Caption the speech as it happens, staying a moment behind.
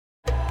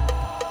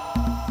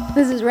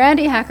This is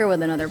Randy Hacker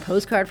with another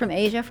postcard from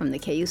Asia from the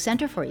KU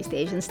Center for East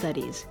Asian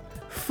Studies.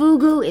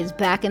 Fugu is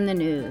back in the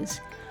news.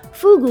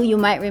 Fugu, you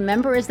might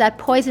remember, is that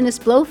poisonous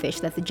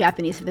blowfish that the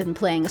Japanese have been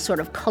playing a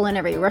sort of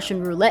culinary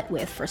Russian roulette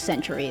with for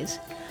centuries.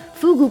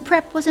 Fugu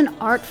prep was an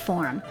art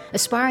form.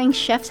 Aspiring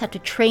chefs had to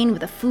train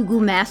with a fugu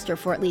master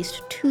for at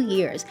least 2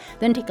 years,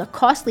 then take a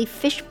costly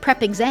fish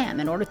prep exam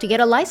in order to get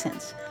a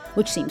license.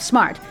 Which seems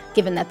smart,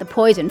 given that the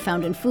poison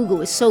found in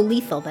fugu is so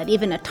lethal that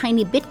even a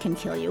tiny bit can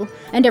kill you,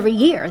 and every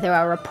year there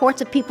are reports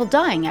of people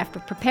dying after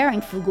preparing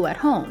fugu at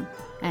home.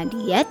 And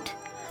yet,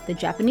 the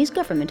Japanese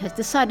government has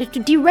decided to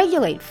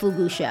deregulate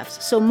fugu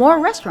chefs so more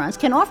restaurants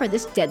can offer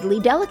this deadly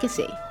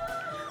delicacy.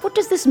 What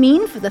does this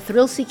mean for the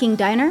thrill-seeking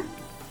diner?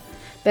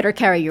 Better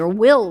carry your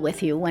will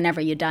with you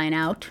whenever you dine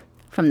out.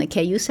 From the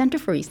KU Center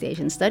for East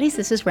Asian Studies,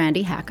 this is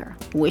Randy Hacker.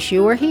 Wish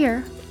you were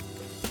here.